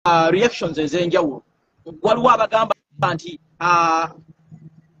reactions ez'enjawulo. Waliwo abagamba nti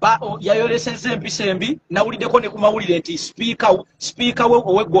yayolesezza empisa embi, nawuliddeko ne ku mawulire nti sipiika we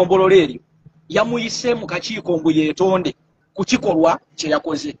ow'eggombolola eryo yamuyise mu kakiiko mbu yeetonde ku kikolwa kye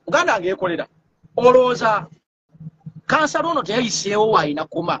yakoze. Uganda ng'ekolera. Olowooza kansala ono teyayiseewo wayina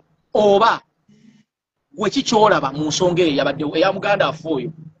koma oba gwe kikyolaba mu nsonga eyo yabaddewo eya muganda afe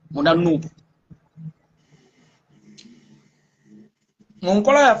oyo munanuupu? Mu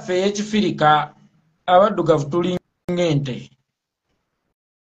nkola yaffe ey'ekifirika abaddugavu tulinga ente.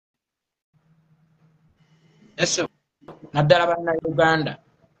 Naddala bannayuganda.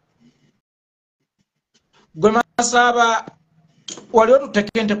 Gwe Masaba wali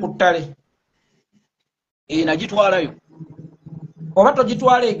otuteeka ente ku ttale. Nagitwalayo. Oba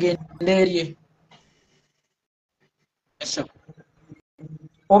togitwala egenda erye.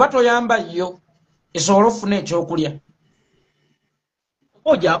 Oba toyamba yo esobola ofuna ekyokulya.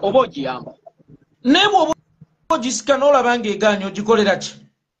 Oba ogiyamba. Naye bw'oba ogisika n'olaba ng'egaanye ogikolera ki?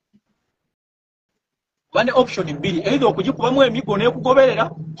 Bane option bbiri, either okugikubamu emiggo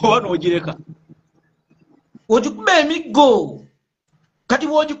n'ekugoberera oba n'ogireka. Ogikuba emiggo. Kati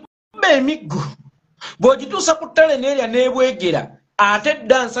bw'ogikuba emiggo bw'ogituusa ku ttale n'erya n'ebwegera ate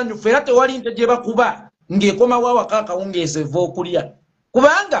dda nsanyufu era tewali nte gye bakuba ng'ekomawo awaka akawungeezi eva okulya.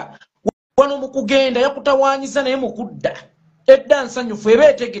 Kubanga wano mu kugenda yakutawaanyiza naye mu kudda edda nsanyufu eba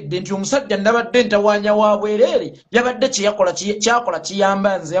etegedde nti omusajja nabadde ntawaanya wa bwereere yabadde kyakola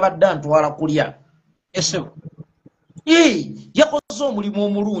kiyamba nze yabadde antwala kulya. Yakoze omulimu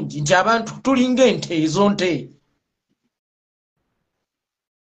omulungi nti abantu tulinga ente ezo nte.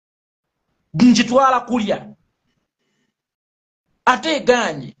 Ngitwala kulya. Ate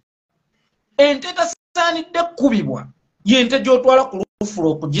egaanye. Ente tasaanidde kkubibwa y'ente gy'otwala ku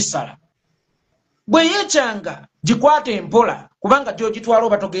lufulo okugisala. Bwe yeekyanga gikwate empola kubanga gy'ogitwala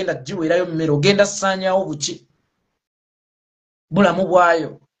oba togenda giweerayo mmere ogenda ssaanyaawo buki bulamu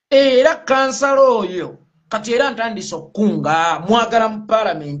bwayo. Era kansala oyo kati era ntandise okukunga mwagala mu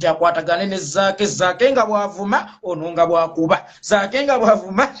palamenti akwatagane ne zaake nga bwavuma ono nga bwakuba, zaake nga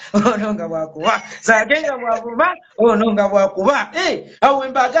bwavuma ono nga bwakuba, zaake nga bwavuma ono nga bwakuba. Awo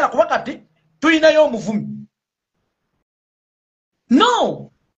mbaagala kuba kati tulinayo omuvumi.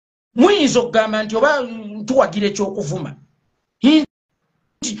 No, muyinza okugamba nti oba tuwagira ekyokuvuma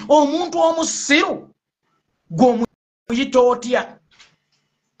nti omuntu omusiru gw'omuyita otya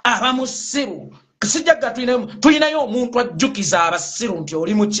aba musiru. Kisijjaga tulinayo omuntu ajjukiza abasiru nti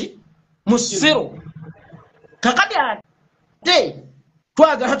oli muki musiru. Kakati ate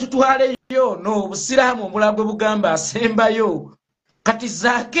twagala tutwaleyo n'obusiraamu omulala gwe bugamba asembayo. Kati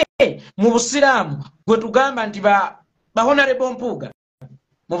zaake mu busiraamu gwe tugamba nti honorable Mpuuga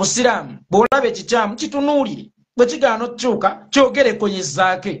mu busiraamu bw'olaba ekikyamu kitunuulire, bwe kigaana okukyuka kyogereko ye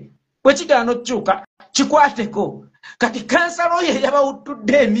zaake, bwe kigaana okukyuka kikwateko. Kati kansala oyo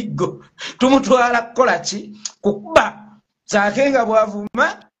yabawuttudde emiggo tumutwala kukola ki? Kukuba. Zaake nga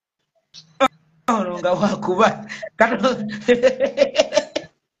bwavuma ono nga bwakuba.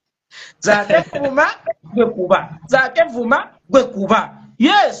 Zaake vuma gwe kuba, zaake vuma gwe kuba.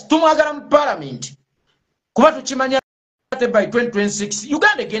 Yes, tumwagala mu palamenti kuba tukimanya ate by 2026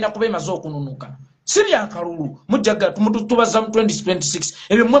 Uganda egenda kuba emaze okununuka. Si byakalulu mujjaga tubaza mu 2026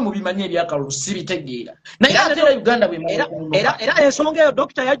 ebyo mmwe mubimanye ebyakalulu si bitegeera. Naye ate Uganda era ensonga eyo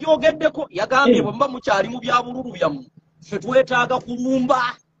Dr. yagyogeddeko yagambye bwe muba mukyali mu bya bululu byammwe ffe twetaaga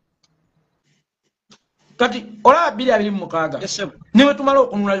kulumba. Kati olaba 2026 niwe tumala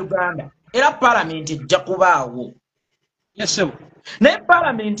okununula Uganda era palamenti ejja kubaawo. Naye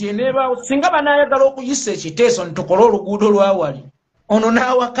palamenti eneebaawo singa banaayagala okuyisa ekiteeso nitukole oluguudo lwawali ono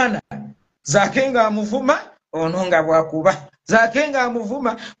n'awakana. Zaake nga amuvuma ono nga bwakuba, zaake nga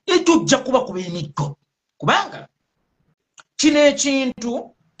amuvuma etujja kuba kuba emiggo. Kubanga kino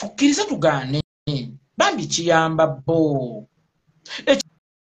ekintu tukkirize tugaane bambi kiyamba bo.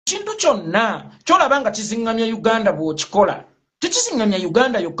 Ekintu kyonna kyolaba nga kiziŋŋamya Uganda bw'okikola tekiziŋŋamya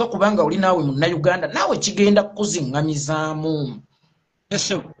Uganda yokka kubanga oli naawe munnayuganda naawe kigenda kukuziŋŋamizaamu.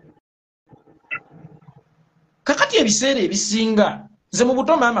 Kakati ebiseera ebisinga nze mu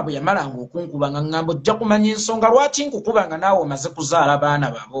buto maama bwe yamalanga okunkuba nga ŋŋamba ojja kumanya ensonga lwaki nkukuba nga naawe omaze kuzaala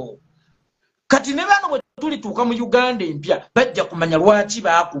baana babo. Kati ne bano bwe tulituuka mu Uganda empya bajja kumanya lwaki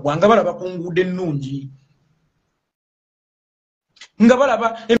baakubwa nga balaba ku nguudo ennungi, nga balaba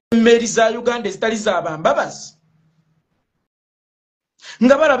emmeeri za Uganda ezitali z'abambabazi,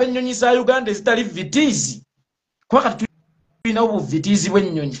 nga balaba ennyonyi za Uganda ezitali vitiizi. Kuba kati tulinawo obuvitiizi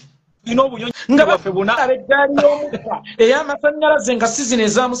bw'ennyonyi. Nga balaba eggaali y'omukka ey'amasannyalaze nga si zino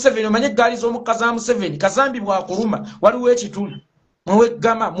eza Museveni. Omanye eggaali z'omukka za Museveni kazambi bwakuluma waliwo ekituli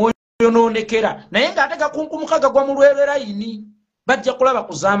mwegama mwoyononekera naye ng'ate gakunkumukaga gwa mu lwelerayini bajja kulaba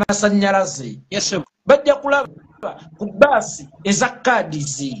kuzaama masannyalaze bajja kulaba ku baasi eza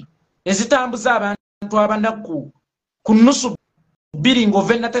kaadizi ezitambuza abantu abanaku ku nnusu 2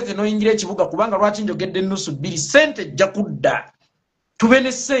 ng'ova ennatete n'oyingira ekibuga kubanga lwaki njogedde ennusu 2 sente ejja kudda tube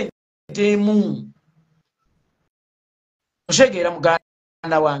ne sente emu oshegeera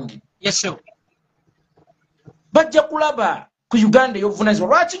muganda wange bajja kulaba ku Uganda ey'obuvunaanyizibwa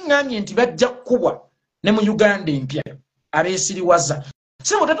lwaki ŋŋambye nti bajja kukubwa ne mu Uganda empya abeesiriwaza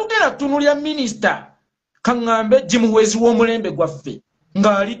sebo tetugenda kutunulya minisita kaŋŋambe jimuweezi w'omulembe gwaffe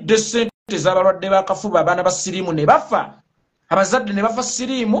ng'alidde ssente z'abalwadde b'akafuba abaana ba siriimu ne bafa abazadde ne bafa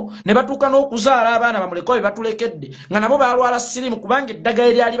siriimu ne batuuka n'okuzaala abaana bamuleko be batulekedde nga nabo balwala siriimu kubanga eddagala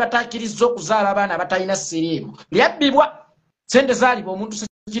eryali bataakiriza okuzaala abaana abatalina siriimu lyabbibwa sente zaaliba omuntu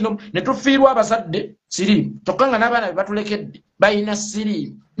sekino ne tufiirwa abazadde siriimu kyokka nga n'abaana be batulekedde balina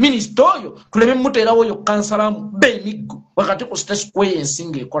siriimu minisita oyo tuleme muteerawo oyo kansalamu b'emiggo wakati ku state square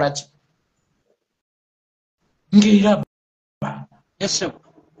ensinga ekola ki ng'eraba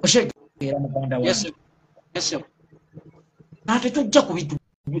oshegeera muganda wange ate tujja ku bitu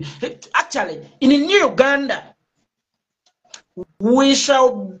actually in New Uganda we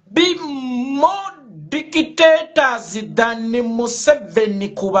shall be more dictators than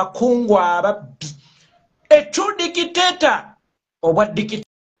Museveni ku bakungu ababbi a true dictator obwa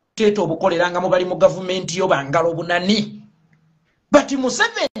dictator obukoleranga mu bali mu gavumenti yo bangalo bunani but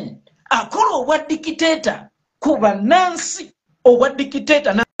Museveni akola obwa dictator kuba nansi obwa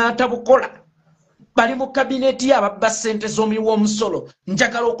dictator n'atabukola bali mu kabineti ababba ssente z'omulimu w'omusolo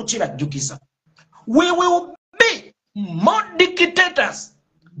njagala okukirajjukiza we will be more dictators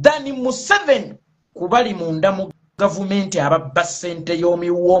than Museveni kubali munda mu gavumenti ababba ssente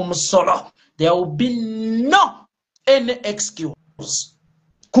y'omulimu w'omusolo there will be no any excuse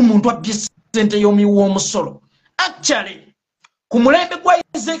ku muntu abbye ssente y'omulimu w'omusolo actually ku mulembe gwa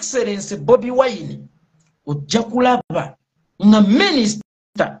His Excellency Bobi Wine ojja kulaba nga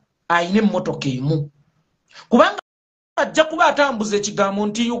minisita ayina emmotoka emu kubanga ajja kuba atambuza ekigambo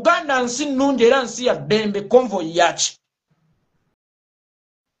nti Uganda nsi nnungi era nsi ya ddembe convoy yaki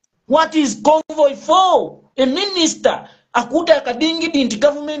what is convoy for a minister akuta akadingidi nti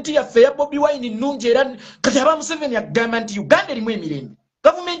gavumenti yaffe ya Bobi Wine nnungi era kati aba Museveni agamba nti Uganda erimu emirembe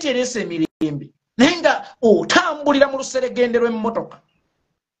gavumenti ereese emirembe naye nga otambulira mu luseregende lw'emmotoka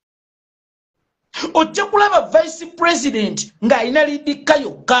ojja kulaba vice president ng'alina liidika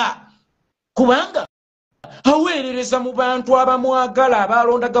yokka kubanga aweerereza mu bantu abamwagala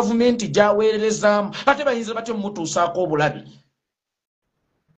abalonda gavumenti gy'aweererezaamu ate bayinza batyo mumutuusaako obulabi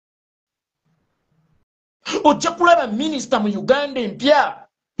ojja kulaba minisita mu Uganda empya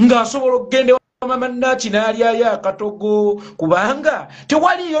ng'asobola okugenda mama Nachi n'alyayo akatogo kubanga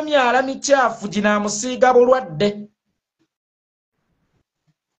tewaliyo myala mikyafu ginaamusiiga bulwadde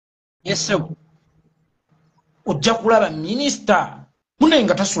ojja kulaba minisita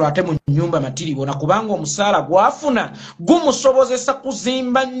munenga tasula ate mu nnyumba matiribona kubanga omusaala gwafuna gumusobozesa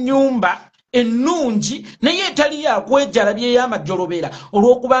kuzimba nnyumba ennungi naye etali yakwejala byey'amajjolobera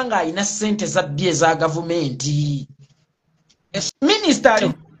olw'okubanga alina ssente zabbye eza gavumenti minisita ali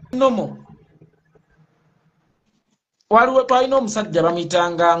nomo waliwo twalina omusajja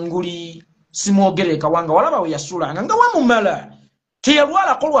bamuyitanga Nguli simwogerere Kawanga walaba we yasulanga nga wamumala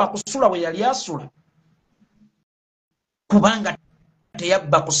teyalwalako lwakusula bwe yali asula kubanga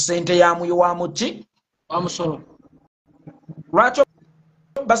teyabba ku ssente ya muyo wa muki wamusolo lwaki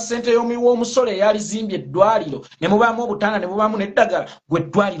ba ssente y'omuyo w'omusolo eyalizimbye eddwaliro ne mubaamu obutanda ne mubaamu n'eddagala gwe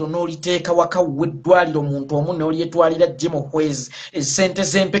eddwaliro n'oliteeka waka we eddwaliro muntu omu n'olyetwalira gye mu kwezi essente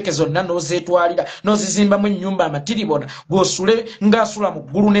z'empeke zonna n'ozeetwalira n'ozizimbamu ennyumba amatiribona gw'osule ng'asula mu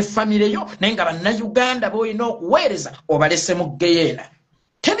ggulu ne famire yo naye nga bannayuganda b'olina okuweereza obalese mu geyeera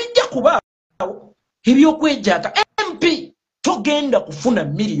tebijja kubaawo ebyokwejaaka MP togenda kufuna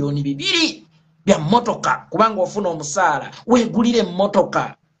miliyoni 2 bya motoka kubanga ofuna omusaala weegulire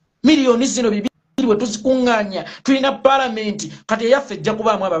emmotoka miliyoni zino 2 bwe tuzikunganya tulina parliament kati yaffe ejja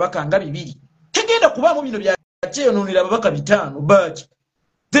kubaamu ababaka nga 2 tegenda kubaamu bino bya kyeyononera ababaka 5 but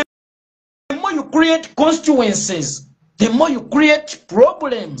the more you create constituencies the more you create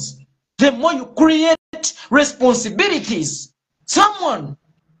problems the more you create responsibilities someone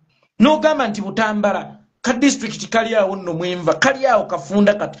n'ogamba nti Butambala ka district kali awo nno mwenva kali awo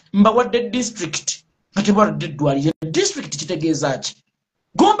kafunda kati mbawadde district kati bawadde eddwaliro district kitegeeza ki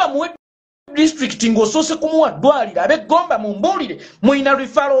gomba muwe district ng'osoose kumuwa ddwaliro abe gomba mumbuulire muyina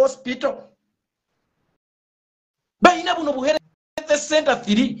referral hospital bayina buno bu health center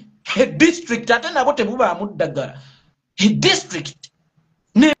 3 district ate nabo tebubaamu ddagala district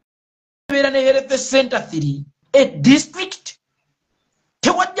nebera ne health center 3 a district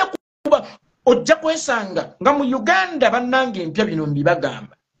tewajja kuba ojja kwesanga nga mu Uganda bannange empya bino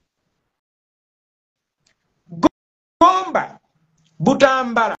mbibagamba Gomba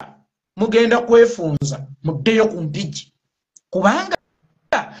Butambala mugenda kwefunza muddeyo ku mpigi kubanga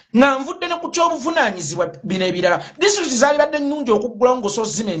nga nvudde ne ku ky'obuvunaanyizibwa bino ebirala district zaali badde nnungi okuggulawo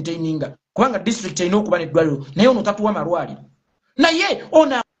ng'osozi maintaininga kubanga district erina okuba n'eddwaliro naye ono tatuwa malwaliro naye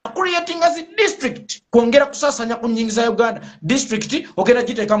ono creating as a district kwongera kusaasanya ku nnyingi za Uganda district ogenda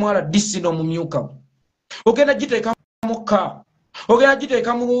giteekamu RDC n'omumyuka ogenda giteekamu cow ogenda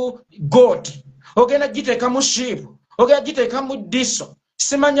giteekamu goat ogenda giteekamu sheep ogenda giteekamu diso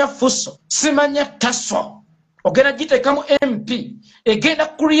simanya fuso simanya taso ogenda giteekamu MP egenda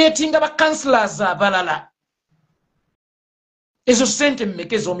creating aba councillors abalala ezo sente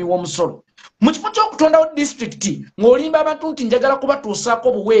mmeka ez'omiwa omusolo mu kifo ky'okutondawo district ng'olimba abantu nti njagala kubatuusaako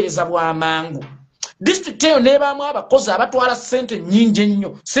obuweereza bw'amangu district eyo n'ebaamu abakozi abatwala sente nnyingi ennyo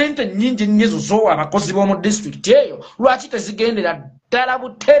sente nnyingi ennyo ezo z'owa abakozi b'omu district eyo lwaki tezigendera ddala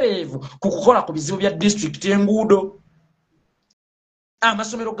butereevu ku kukola ku bizibu bya district enguudo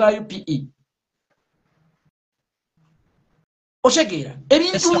amasomero ga UPE otegeera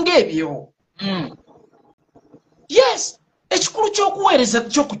ebintu ng'ebyo yes ekikulu ky'okuweereza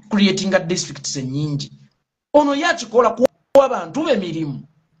ky'okucreatinga districts ennyingi ono yakikola kuwa abantu b'emirimu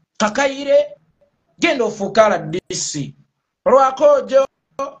kakayire genda ofuuka RDC lwakojo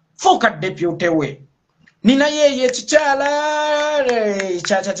fuuka deputy we nina yeeye ekikyala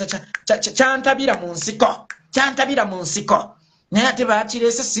kyantabira mu nsiko naye ate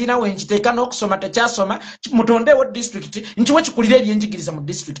bakireese siina wenkiteeka n'okusoma tekyasoma mutondeewo district nkiwe kikulira ebyenjigiriza mu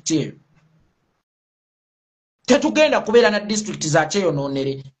district eyo tetugenda kubeera na district za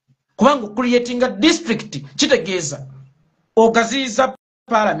kyeyonoonere kubanga creating a district kitegeeza ogaziyiza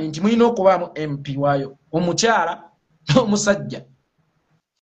parliament mulina okubaamu MP waayo omukyala n'omusajja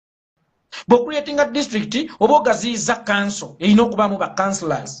creating a district oba ogaziyiza council erina okubaamu ba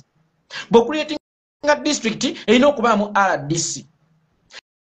councillors creating a district erina okubaamu RDC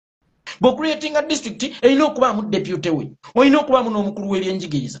creating a district erina okubaamu deputy we olina okubaamu n'omukulu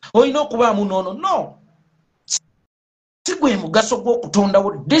w'ebyenjigiriza olina okubaamu no sigwe mugaso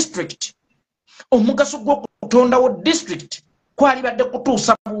gw'okutondawo district omugaso gw'okutondawo district kwali badde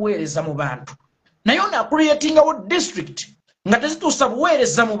kutuusa buweereza mu bantu naye ono acreatingawo district nga tezituusa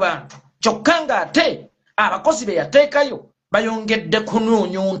buweereza mu bantu kyokka ng'ate abakozi be yateekayo bayongedde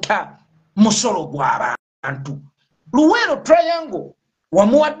kunyuunyunta musolo gw'abantu Luweero triangle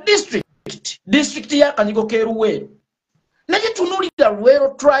wamuwa district y'akanyigo k'eruweero naye tunuulira Luweero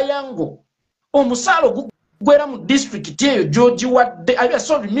triangle omusaala gwera mu district eyo George Wadde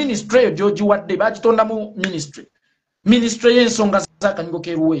ministry eyo George Wadde bagitonda mu ministry y'ensonga z'akanyigo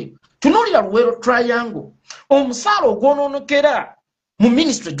k'eruweero tunuulira Luweero triangle omusaala ogwonoonekera mu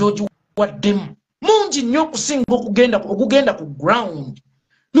ministry George Waddemu mungi nnyo okusinga okugenda ku ground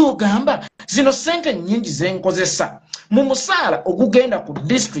n'ogamba zino sente nnyingi zenkozesa mu musaala ogugenda ku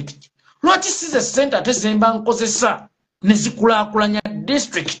district lwaki si ze sente ate zemba nkozesa ne zikulaakulanya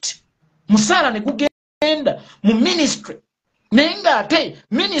district musaala ne gugenda mu ministry naye ng'ate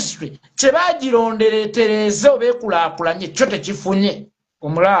ministry kye baagirondereetereze oba ekulaakulanye kyo tekifunye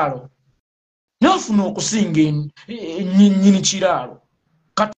omulaalo n'ofuna okusinga nnyini kiraalo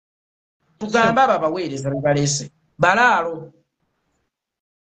tugamba abo abaweereza be baleese balaalo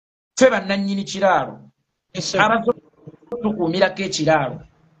ffe bannannyini kiraalo tukuumirako ekiraalo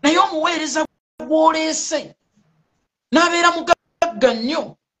naye omuweereza gw'oleese n'abeera mugagga nnyo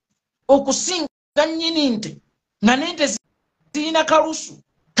okusinga nnyini nte nga n'ente zirina kalusu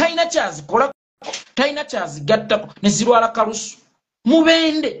talina kyazikolako talina kyazigattako ne zirwala kalusu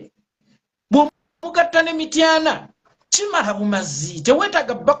mubende bw'omugatta n'emityana kimala bumazi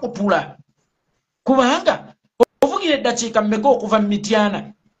teweetaaga bakutula kubanga ovugira eddakiika mmeka okuva mu mityana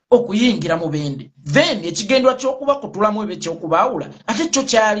okuyingira mu bende then ekigendwa ky'okubakutulamu ebe ky'okubaawula ate kyo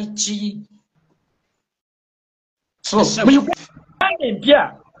kyali ki so mu Uganda empya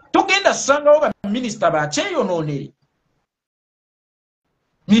tugenda sangawo baminisita bakyeyonoonere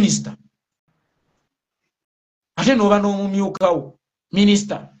minisita ate n'oba n'omumyukawo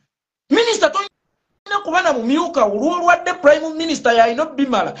minisita tolina kuba na mumyukawo olwolwadde prime minister yalina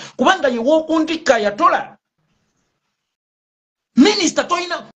bimala kubanga yewokuntikka yatola minisita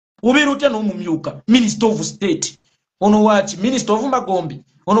tolina obeera otya n'omumyuka minister of state ono waaki minister of magombe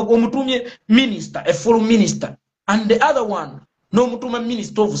ono omutumye minister a full minister and the other one n'omutuma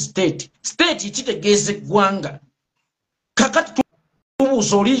minister of state kitegeeza eggwanga kakati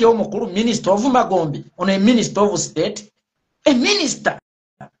tubuuza oliyo omukulu minister of magombe ono minister of state a minister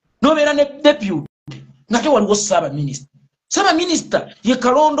nobeera ne deputy ngate waliwo saba minister ye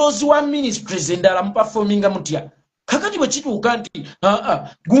kalondoozi wa ministries endala mu performinga mutya kakati bwe kituuka nti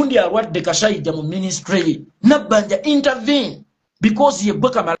gundi alwadde Kashayija mu ministry Nabbanja intervene because ye gwe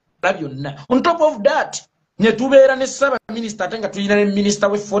kamala byonna. On top of that ne tubeera ne saba minister ate nga tulina ne minister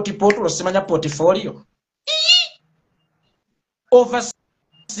we 40 portfolio simanya portfolio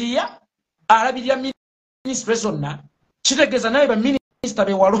overseer alabirira ministry zonna kitegeeza naye ba minister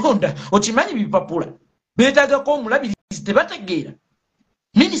be walonda okimanyi bipapula beetagako omulabirizi tebategeera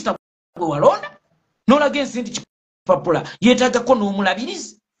minister bwe walonda n'olaga ensi nti kipapula yeetagako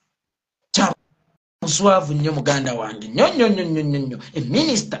n'omulabirizi kya muswavu nnyo muganda wange nnyo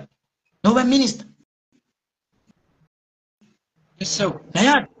minister n'oba minister naye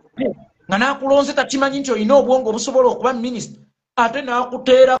ate nga n'akulonze takimanyi nti olina obwongo obusobola okuba minister ate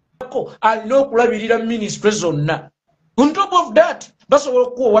n'akuteerako alina okulabirira ministry zonna. On top of that basobola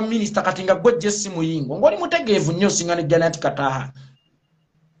okuwa minister kati nga gwe Jesse Muyingo ng'oli mutegeevu nnyo osinga ne Janet Kataha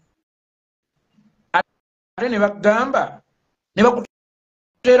ate ne bagamba ne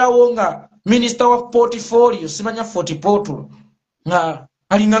bakuteerawo nga minister wa portfolio simanya 40 portfolio nga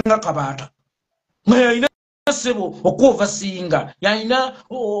alinga nga Kabaata nga yalina sebo okuovasinga yalina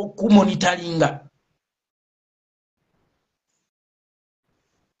okumonitaringa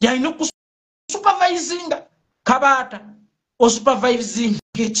yalina okusupervisinga Kabaata o supervising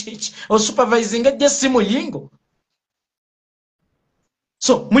church o supervising Jesse Muyingo.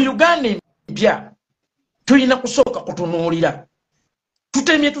 So mu Uganda mpya tulina kusooka kutunuulira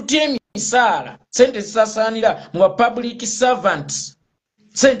tutemye tutye emisaala sente zisasaanira mu public servants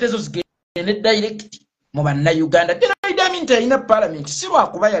sente ezo zigende direct mu bannayuganda. Idaminte alina parliament si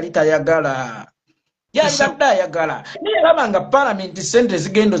lwakuba yali tayagala yalibadde ayagala naye alaba nga parliament sente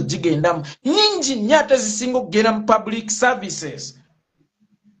zigendo zigendamu nyingi nnyo ate zisinga okugenda mu public services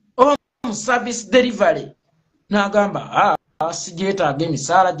oba mu service delivery n'agamba sigyetaaga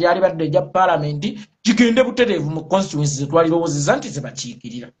emisaala gyali badde egya parliament gigende butereevu mu constituency zetwalirowoozeza nti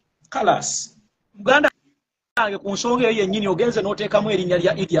zebakiikirira kalas Uganda yange ku nsonga eyo yennyini ogenze n'oteekamu erinnya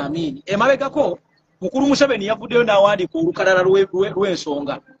lya Idi Amin emabegako mukulu Museveni yavuddeyo n'awandiika olukalala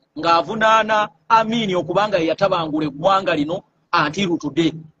lw'ensonga ng'avunaana Amin okubanga yatabangula eggwanga lino until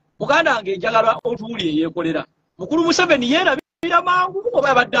today. Uganda yange njagala otuwulire eyeekolera mukulu Museveni yeerabira mangu oba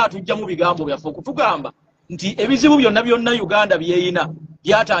yabadde atujja mu bigambo byaffe okutugamba nti ebizibu byonna Uganda byeyina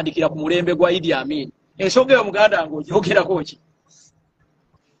byatandikira ku mulembe gwa Idi Amin. Ensonga eyo Muganda yange ogyogerako ki?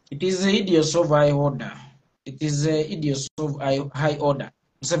 It is the idiots of high order. It is the idiots of high order.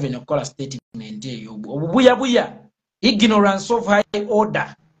 Museveni okola statement eyo obubuyabuya ignorance of high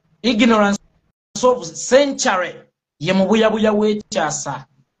order ignorance of century ye mubuyabuya w'ekyasa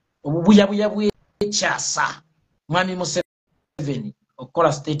obubuyabuya bw'ekyasa mwami Museveni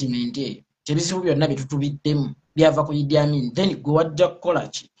okola statement eyo ebizibu byonna bitutubiddemu byava ku Idi Amin then gwe wajja kukola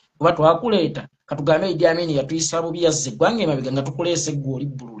ki oba twakuleeta katugambe Idi Amin yatuyisa bubi yazze eggwanga emabega nga tukuleese gwe oli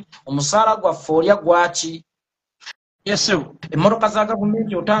bbululi omusaala gwaffe olya gwaki emmotoka za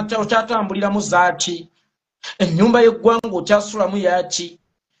gavumenti okyatambuliramu zaaki ennyumba y'eggwanga okyasulamu yaaki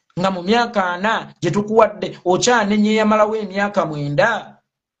nga mu myaka 4 gye tukuwadde okyanenyeeyamalawo emyaka 9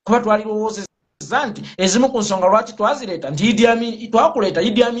 kuba twalirowoozeza nti ezimu ku nsonga lwaki twazireeta nti Idi Amin twakuleeta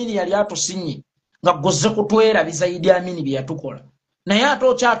Idi Amin yali atusinye nga gozze kutwerabiza Idi Amin bye yatukola naye ate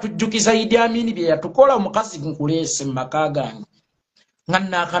okyatujjukiza Idi Amin bye yatukola omukazi nkuleese mu maka gange nga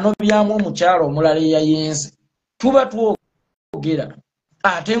naakanobyamu omukyalo omulala eyayenze tuba twogera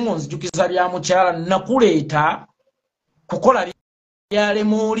ate ngonzijukiza bya mukyala nakuleeta kukola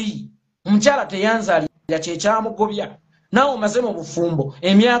byalemooli omukyala teyanzalira kyekyamugobya naawe omaze mu bufumbo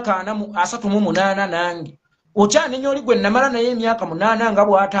emyaka 38 nange okyanenya oli gwe namala naye emyaka 8 nga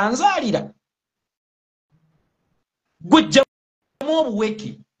bw'atanzalira gwe jjamu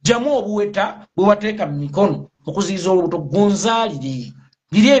obuweke jjamu obuweta bwe wateeka mu mikono okuziyiza olubuto gonzalire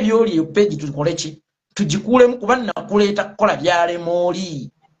biri ebyoli epeegi tukole ki tujikuulemu kuba nakuleeta kukola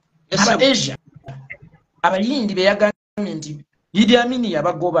byalemooli Asia abayindi beyagambye nti Idi Amin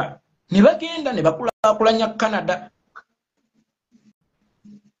yabagoba ne bagenda ne bakulaakulanya Canada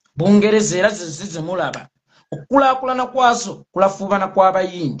Bungereza era zizimulaba okulaakulana kwazo kulafuubana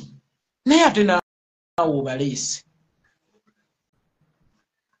kw'abayindi naye ate naawo obaleese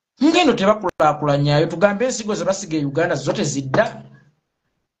ngendo tebakulaakulanyayo tugambe ensigo ze basiga e Uganda zo tezidda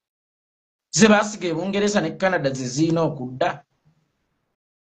ze basiga e Bungereza ne Canada ze zirina okudda.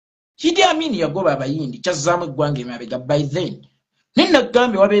 Idi Amin yagoba abayindi kyazzaamu eggwanga emabega by then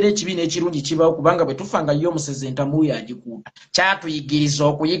ninagambye wabeera ekibiina ekirungi kibawo kubanga bwe tufanga yo omuseze entamu yagikuuta kyatuyigiriza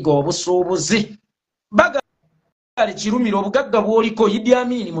okuyiga obusuubuzi bagamba kirumira obugagga bwoliko Idi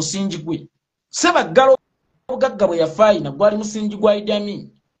Amin musingi gwe sebaggalo obugagga bwe yafaayina gwali musingi gwa Idi Amin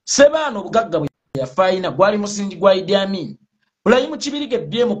sebaano obugagga bwe yafaayina gwali musingi gwa Idi Amin Bulayimu Kibirige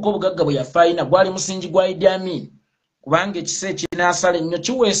BM ko obugagga bwe yafaayina gwali musingi gwa Idi Amin kubanga ekise ekinaasala ennyo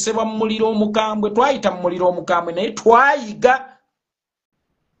kiweesebwa mu muliro omukambwe twayita mu muliro omukambwe naye twayiga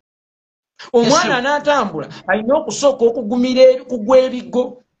omwana anatambula alina okusooka okugumira kugwa ebigo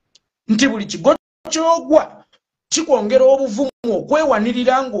nti buli kigo kyogwa kikwongera obuvumu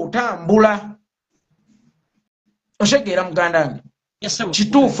okwewanirira ng'otambula oshegeera muganda wange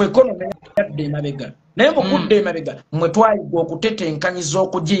kituufu ekonomi yadde emabega naye mukudde emabega mwe twayiga okutetenkanyiza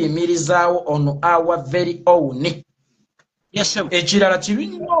okugiyimirizaawo ono our very own ekirala kibi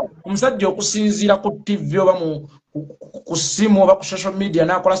nnyo omusajja okusinziira ku TV oba ku ssimu oba ku social media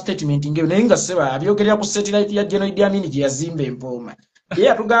n'akola statement ngeyo naye nga seba abyogerera ku satellite ya General Idi Amin gye yazimba Empooma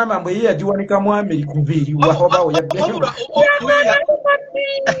ye atugamba mbu ye yagiwanika mu America kubiiriwa obawo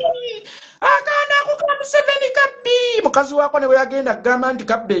akaana kukola Museveni kabbi mukazi wako ne bwe yagenda kugamba nti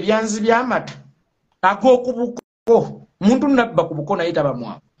kabba ebyanzi by'amata ag'okubuko muntu nabba ku buko naye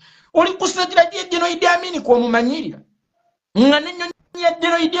tabamwavu oli ku satellite ya General Idi Amin kw'omumanyirira nga n'ennyonyi ya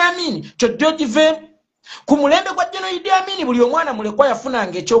General Idi Amin kyojjo giveemu ku mulembe gwa General Idi Amin buli omwana mulekwa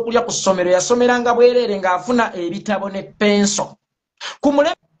yafunanga ekyokulya ku ssomero yasomeranga bwereere ng'afuna ebitabo ne penso ku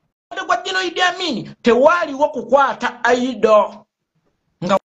mulembe gwa General Idi Amin tewaaliwo kukwata aido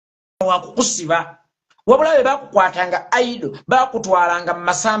nga wakukusiba wabula be bakukwatanga aido bakutwalanga mu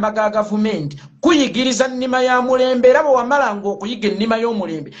masamba ga gavumenti kuyigiriza nnima ya mulembe era bwe wamalanga okuyiga ennima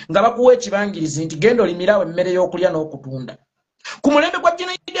y'omulembe nga bakuwa ekibangirizi nti genda olimirawo emmere y'okulya n'okutunda ku mulembe gwa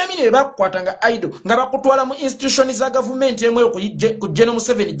General Idi Amin be bakukwatanga aido nga bakutwala mu institution za gavumenti emwe ku General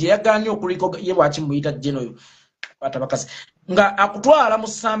Museveni gye yagaanye okuliko ye bwaki muyita General atabakasi nga akutwala mu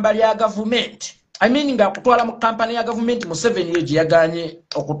ssamba lya gavumenti nga akutwala mu kampani ya gavumenti Museveni ye gye yagaanye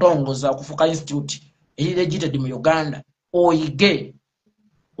okutongoza okufuka institute eri registered mu Uganda oyige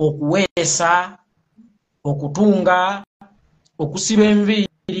okuweesa okutunga okusiba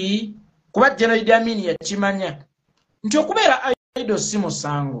enviiri kuba General Idi Amin yakimanya nti okubeera aido si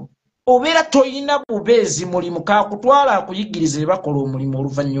musango obeera toyina bubeezi mulimu kakutwala akuyigirize bakola omulimu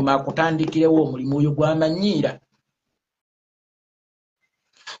oluvannyuma akutandikirewo omulimu oyo gwamanyiira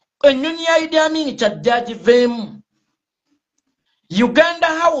ennyonyi ya Idi Amin kyajja giveemu Uganda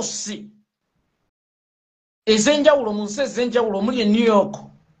House ez'enjawulo mu nsi ez'enjawulo omuli e New York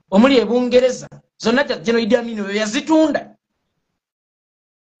omuli e Bungereza zonna General Idi Amin oyo yazitunda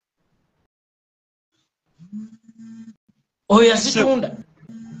oyo yazitunda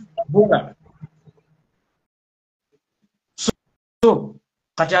buga so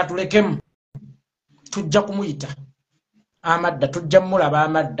kati atulekemu tujja kumuyita amadda tujja mulaba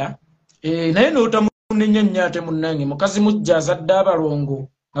amadda naye n'otamunenya ate munnange mukazi mujja azadde abalongo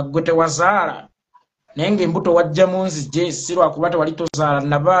nga gwe tewazaala naye ng'embuto wajja mu nzije si lwakuba tewali tozaala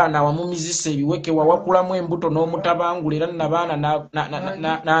nabaana wamumizisa ebiweke wawakulamu embuto n'omutabangula era nabaana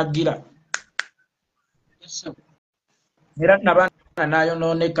n'agira era nabaana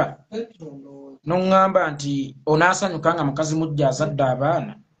n'ayonooneka n'oŋŋamba nti onaasanyuka nga mukazi mujja azadde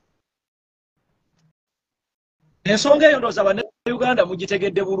abaana ensonga eyo ndowooza bannayuganda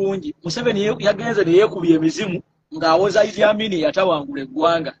mugitegedde bulungi Museveni yagenze ne yeekubya emizimu ng'awoza Idi Amin yatawangula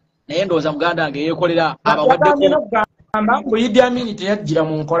eggwanga naye ndowooza muganda wange yeekolera abawaddeko mbu Idi Amin teyajjira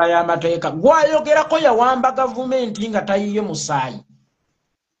mu nkola y'amateeka gwayogerako yawamba gavumenti nga tayiye musaayi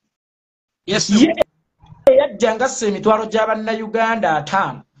yajja nga assa emitwalo gy'abannayuganda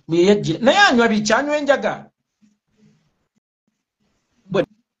 5 yeyajjira naye anywa biki anywa enjaga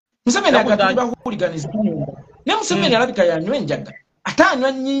Museveni agatuli bahuliganiza ne Museveni alabika yanywa enjaga ate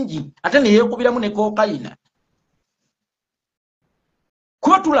anywa nnyingi ate ne yeekubiramu ne kokayina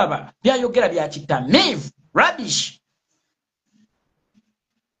kuba tulaba byayogera bya kitamiivu rubbish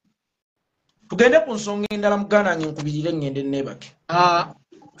tugende ku nsonga endala muganda wange nkubirire ngende neebake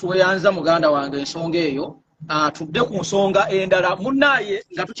tuweyanza muganda wange ensonga eyo tudde ku nsonga endala munnaaye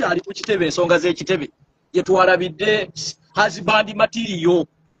nga tukyali ku kitebe ensonga z'ekitebe gye twalabidde husband material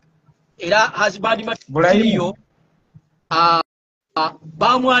era husband material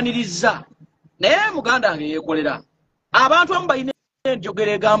bamwaniriza naye muganda wange yeekolera abantu amu balina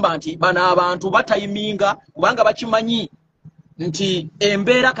enjogera egamba nti bano abantu batayiminga kubanga bakimanyi nti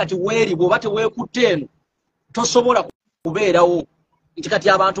embeera kati weeri bw'oba teweekutte eno tosobola kubeerawo nti kati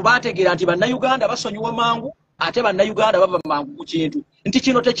abantu bategeera nti bannayuganda basonyiwa mangu ate bannayuganda baba mangu ku kintu nti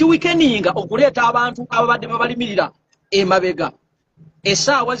kino tekiwikeninga okuleeta abantu ababadde babalimirira emabega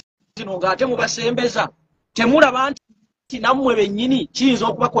essaawa zino ng'ate mubasembeza temulaba nti nammwe bennyini kiyinza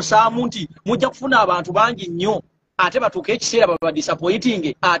okubakosaamu nti mujja kufuna abantu bangi nnyo ate batuuka ekiseera baba disappointing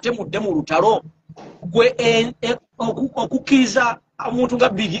ate mudde mu lutalo gwe okukkiriza omuntu nga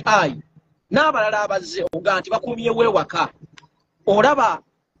Big Eye n'abalala abazze oga nti bakumyewo ewaka olaba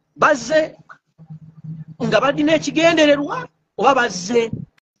bazze nga balina ekigendererwa oba bazze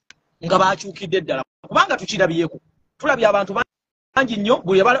nga bakyukidde ddala kubanga tukirabyeko tulabye abantu bangi nnyo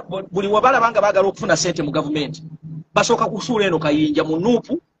buli we balaba nga baagala okufuna ssente mu gavumenti basooka kusuula eno kayinja mu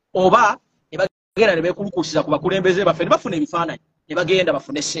nuupu oba ne bagenda ne beekulukusiza ku bakulembeze baffe ne bafuna ebifaananyi ne bagenda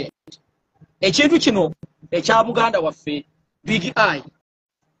bafune ssente ekintu kino ekya muganda waffe Big Eye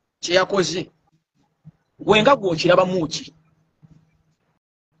kye yakoze gwenga gw'okirabamu ki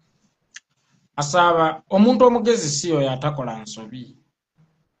asaba omuntu omugezi si oyo atakola nsobi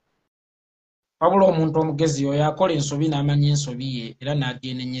wabula omuntu omugezi oyo akola ensobi n'amanya ensobi ye era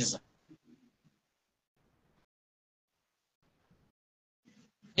n'agenenyeza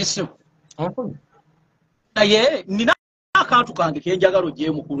naye nina akantu kange kenjagala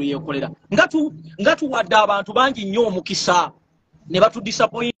ojje mukulu yeekolera nga tuwadde abantu bangi nnyo omukisa ne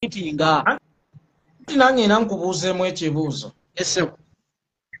batudisappointinga nange era nkubuuzeemu ekibuuzo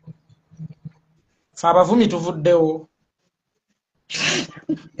fe abavumi tuvuddewo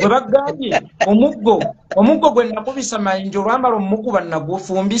bwe bagambye omuggo gwe nakubisa mayinja olwambala omukuba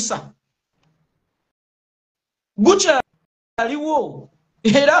nagufumbisa gukyaliwo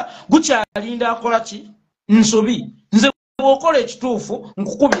era gukyalinda akola ki nsobi nze bw'okola ekituufu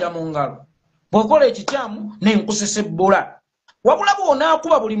nkukubira mu ngalo bw'okola ekikyamu nenkusesebbula wabula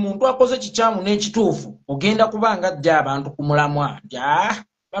bw'onaakuba buli muntu akoze ekikyamu n'ekituufu ogenda kubanga ajja abantu ku mulamwa nti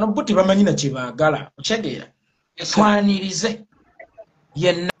bano bo tebamanyi na kye baagala okitegeera twanirize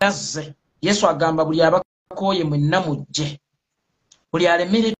yennazze Yesu agamba buli abakooye mwenna mujje buli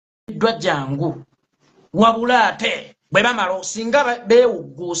alemereddwa jangu wabula ate bwe bamala singa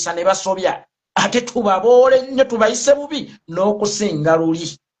beewugguusa ne basobya ate tubaboole nnyo tubayise bubi n'okusinga luli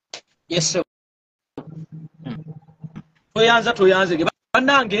toyanze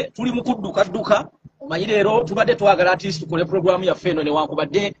bannange tuli mu kuddukadduka omanyi leero tubadde twagala ati tukole programu yaffe eno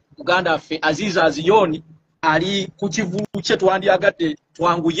newankubadde muganda waffe Aziza Aziyoni ali ku kivulu kye twandyagadde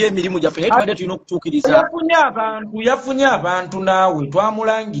twanguye emirimu gyaffe naye tubadde tulina okutuukiriza yafunye abantu naawe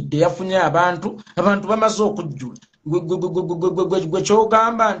twamulangidde yafunye abantu bamaze okujjula gwe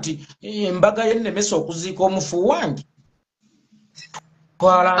kyogamba nti embaga yennemesa okuziika omufu wange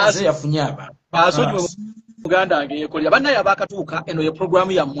twalanze yafunye abantu muganda wange yeekolera bannaye abaakatuuka eno ye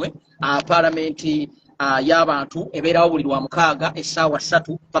programu yammwe paalamenti y'abantu ebeerawo buli lwa mukaaga essaawa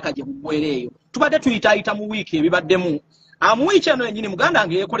 3 paka gye buggwera eyo tubadde tuyitaayita mu wiiki ebibaddemu mu wiiki eno yennyini muganda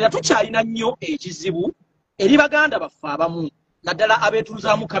wange yeekolera tukyalina nnyo ekizibu eri baganda baffe abamu naddala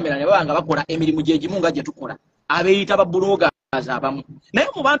abeetuluzaamu kamera ne baba nga bakola emirimu gyegimu nga gye tukola abeeyita babuloogaz abamu naye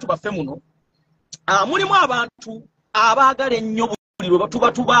mu bantu baffe muno mulimu abantu abaagala ennyo buli lwe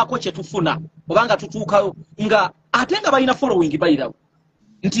tuba tubaako kye tufuna obanga tutuukayo nga ate nga balina following bayirawo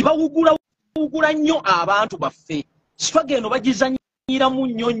nti bawugula nnyo abantu baffe sitwaga eno bagizanyiramu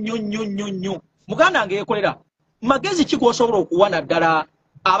nnyo muganda wange yeekolera magezi ki g'osobola okuwa naddala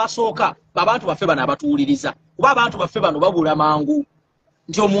abasooka abantu baffe bano abatuwuliriza kuba abantu baffe bano babula mangu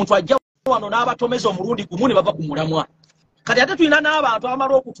nti omuntu ajja wano n'abatomeza omulundi gumu ne bava ku mulamwa kati ate tulina n'abantu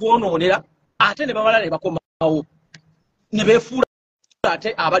abamala okutwonoonera ate ne bamala ne bakomawo ne beefuula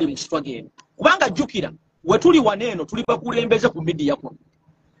ate abali mu sitwaga eno kubanga jjukira we tuli waneeno tuli bakulembeze ku midiya kuno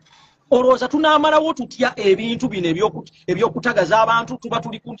olowooza tunaamalawo tutya ebintu bino ebyokutagaza abantu tuba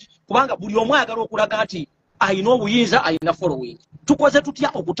tuli kubanga buli omu ayagala okulaga nti ayina obuyinza ayina following tukoze tutya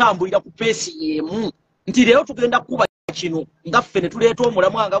okutambulira ku peesi y'emu nti leero tugenda kukuba kino nga ffe ne tuleeta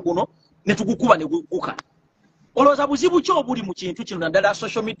omulamwa nga guno ne tugukuba ne gugguka olowooza buzibu ki obuli mu kintu kino naddala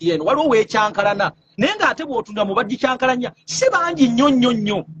social media eno waliwo weekyankalana naye ng'ate bw'otunda mu bagikyankalanya si bangi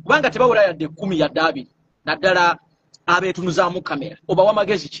nnyo kubanga tebawula yadde 10 yadde 2 naddala abeetunuzaamu kamera obawa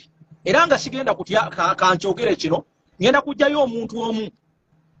magezi ki era nga sigenda kutya kankyogere kino ngenda kujjayo omuntu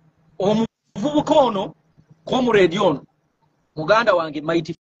omuvubuka ono comrade ono muganda wange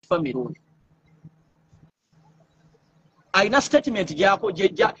Mighty Family oyo ayina statement gyako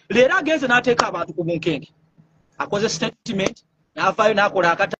jejja leero agenze n'ateeka abantu ku bunkenge akoze statement n'avaayo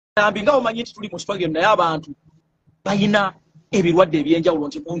n'akola akatambi nga omanyi nti tuli mu sitwage naye abantu bayina ebirwadde ebyenjawulo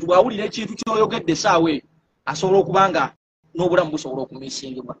nti omuntu bw'awulira ekintu ky'oyogedde essaawa eyo asobola okuba nga n'obulamu busobola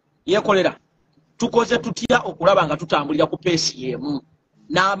okumisingibwa yeekolera tukoze tutya okulaba nga tutambulira ku peesi y'emu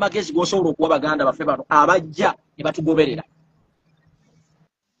n'amagezi g'osobola okuwa baganda baffe bano abajja ne batugoberera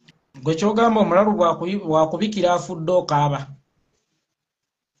gwe kyogamba omulalu bwakubikira afudde okaaba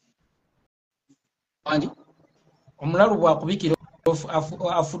omulalu bwakubikira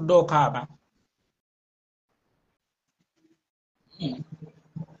afudde okaaba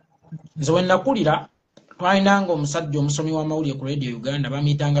nze we nakulira twalinanga omusajja omusomi w'amawulire ku radio Uganda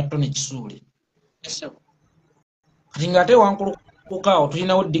bamuyitanga Tony Kisuule. Kati ng'ate wankulukukaawo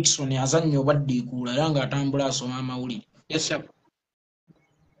tulinawo Dickson azannya obwaddiikuula era ng'atambula asoma amawulire.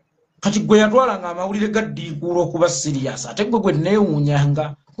 Kati gwe yatwalanga amawulire ga ddiikuula okuba serious ate gwe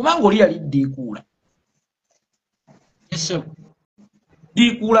neewuunyanga kubanga oli yali ddiikuula.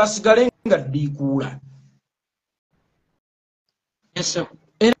 Ddiikuula asigale nga ddiikuula.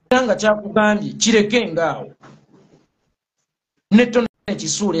 Era nga kyakugambye kireke ngaawo. Ne Tone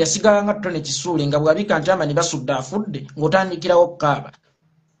Kisuule yasigala nga Tone Kisuule nga bw'abika nti amani basudde afudde ng'otandikirawo okukaaba.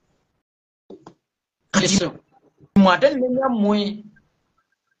 Kati mwate nenyammwe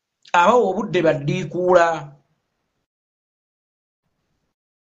abawo obudde baddiikuula.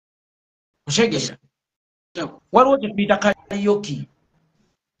 Oshegesa waliwo kye tuyita karaoke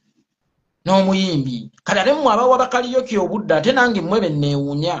n'omuyimbi kati ate mmwe abawa bakaraoke obudde ate nange mmwe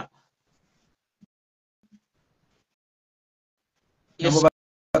benneewuunya. Abo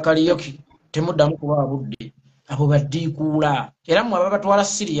bakaraoke temuddamu kuba budde abo baddiikuula era mmwe aba batwala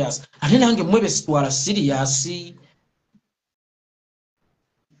serious ate nange mmwe besitwala serious.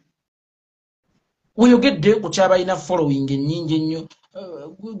 Oyogedde ku kyabalina following ennyingi ennyo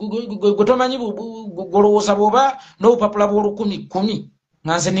gwe tomanyi golowooza bw'oba n'obupapula bw'olukumi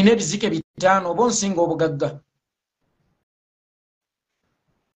nga nze nina ebizike 5 oba onsinga obugagga.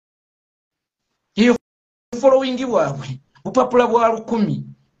 Eyo following bwabwe bupapula bwa 10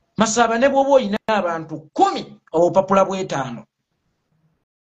 masaba ne bw'oba oyina abantu 10 obupapula bwe 5.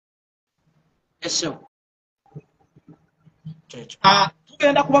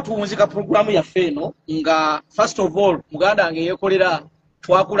 Tugenda kuba tuwunzika programu yaffe eno nga first of all muganda wange yeekolera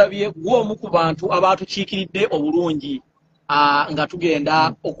twakulabye gw'omu ku bantu abatukiikiridde obulungi nga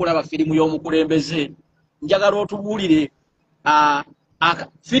tugenda okulaba firimu y'omukulembeze. Njagala otubuulire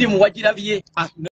firimu wagirabye